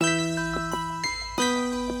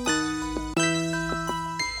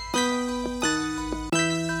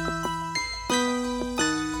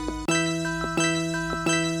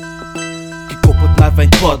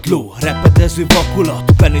padló, repedező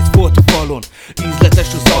vakulat, penét volt a falon, ízletes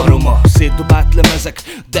az aroma, szétdobált lemezek,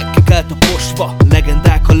 dekkek eltaposva,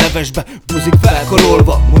 legendák a levesbe, buzik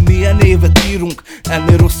felkarolva. Ma milyen évet írunk,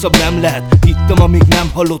 ennél rosszabb nem lehet. Hittem, amíg nem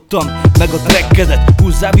hallottam meg a trekkedet.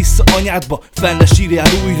 Húzzál vissza anyádba, fel ne sírjál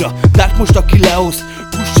újra. Dark most aki lehoz,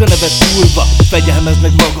 kussa nevet túlva. Fegyelmezd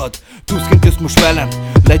meg magad, tudsz kint jössz most velem.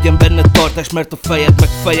 Legyen benned tartás, mert a fejed meg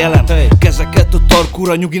fejelem. Kezeket a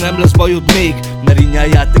tarkóra, nyugi, nem lesz bajod még, mert innyál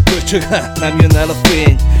játék köcsög, nem jön el a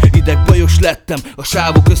fény. Idegbajos lettem, a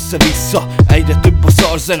sávok össze-vissza. Egyre több a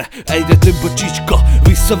szarzene, egyre több a csicska.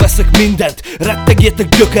 Visszaveszek mindent,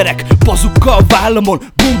 rettegjetek gyökerek. Bazukkal a vállamon,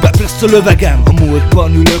 boom-bap lesz a lövegem. A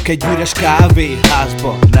múltban ülök egy üres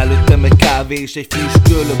kávéházban, előttem egy kávé és egy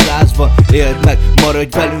füstölő blázban. Éld meg,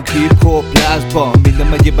 maradj velünk hip-hop lázban, minden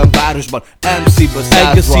megyében, városban, MC-ben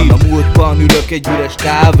százban. A múltban ülök egy üres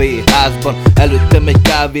kávéházban, előttem egy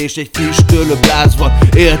kávé és egy füstölő blázban.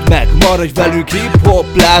 Éld meg, maradj velünk hip-hop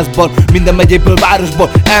lázban, minden megyéből, városban,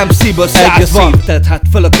 MC-ből százban. Tedd hát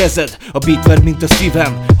fel a kezed, a beat ver mint a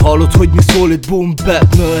szívem. Hallod, hogy mi szól itt, boom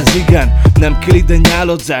bap, no ez igen. Nem kell ide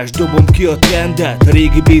nyáladzás, dobom ki a trendet. A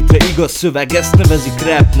régi beatre igaz szöveg, ezt nevezik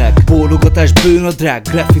rapnek. Bólogatás, bőnadrág,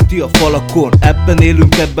 graffiti a falakon. Ebben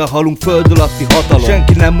élünk, ebben halunk, föld alatti hatalom.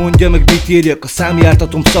 Senki nem mondja meg, mit írjak, a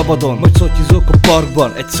számjártatom szabadon. Majd szotyizok a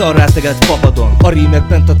parkban, egy szarrátegelt fapadon. A rímek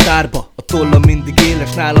bent a tárba, a tollam mindig éles,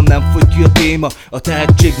 nálam nem fogy ki a téma, a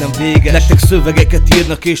tehetség nem véges. Nektek szövegeket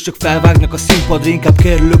írnak és csak felvágnak a színpadra. Inkább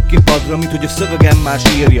kerülök ki padra, mint hogy a szövegem más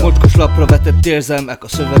írja. Mocskos lapra vetett érzelmek, a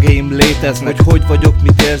szövegeim léteznek. Hogy vagyok,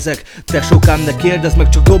 mit érzek, te sokám ne kérdezd meg,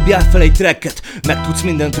 csak dobjál fel egy tracket. Megtudsz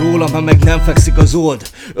mindent rólam, ha meg nem fekszik az old.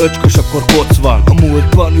 Öcskos, akkor koc van. A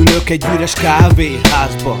múltban ülök egy üres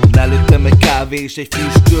kávéházban, előttem egy kávé és egy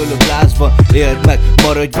füstölő blázban. Éld meg,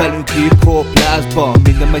 maradj velünk hip-hop lázban,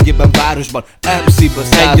 minden megyében, városban, MC-ből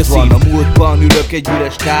százban. A múltban ülök egy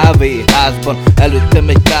üres kávéházban, előttem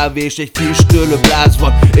egy kávé és egy füstölő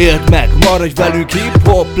blázban. Éld meg, maradj velünk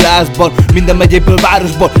hip-hop lázban, minden megyéből,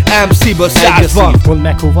 városban, MC-ből százban. Mondd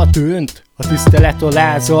meg hova tűnt a tisztelet, a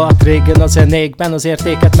lázat. Régen a zenékben az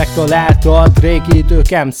értéket megtaláltad. Régi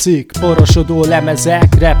idők, MC-k, porosodó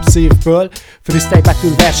lemezek, rap szívből, freestyle battle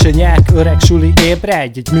versenyek. Öreg suli,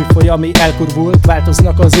 ébredj, egy műfaj, ami elkurvult.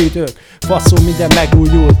 Változnak az idők, faszom, minden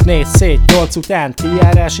megújult. Nézz szét, 8 után,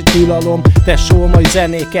 kijárási tilalom. Tesó, mai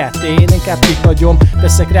zenéket, én inkább kihagyom.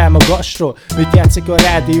 Teszek rá magasról, mit játszik a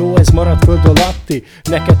rádió, ez marad föld alatti.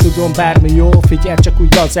 Neked tudom bármi jó, figyelj csak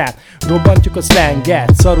úgy lazán. Robbantjuk a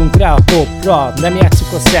slanget, szarunk rá a popra. Nem játsszuk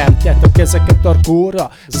a szentet, a kezeket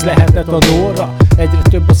tarkóra. Ez lehetett a Nóra. Egyre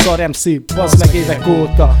több a szar MC, bazd meg évek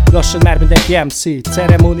óta. Lassan már mindenki MC,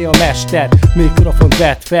 ceremónia mester. Mikrofont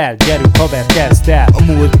vedd fel, gyerünk haver, kezd el. A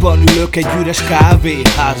múltban ülök egy üres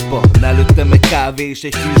kávéházban, előttem egy kávé és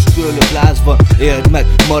egy füstölő blázban. Éld meg,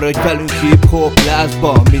 maradj velünk hip-hop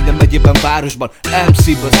lázban, minden megyében, városban,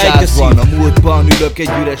 MC-ből százban. A múltban ülök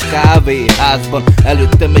egy üres kávéházban,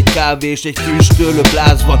 előttem egy kávé és egy füstölő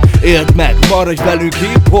blázban. Éld meg, maradj velünk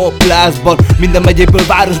hip-hop lázban, minden megyéből,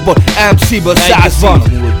 városban, MC-ből százban. A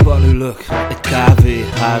múltban ülök egy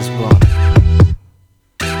kávéházban,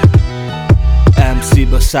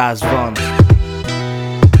 MC-ből százban.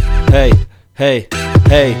 Hey, hey,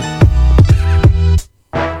 hey,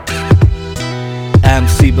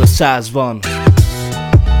 MC-ből százban.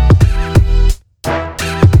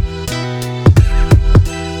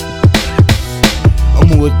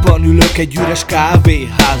 A múltban ülök egy üres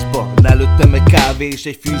kávéházban, előttem egy kávé és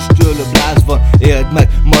egy füstölő blázban. Éld meg,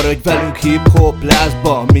 maradj velünk hip-hop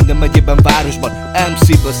lázban, minden megyében, városban,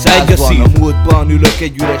 MC-ből százban. A múltban ülök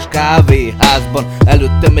egy üres kávéházban,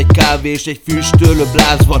 előttem egy kávé és egy füstölő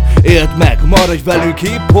blázban. Éld meg, maradj velünk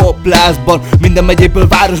hip-hop lázban, minden megyéből,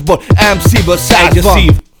 városban, MC-ből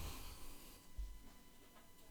százban.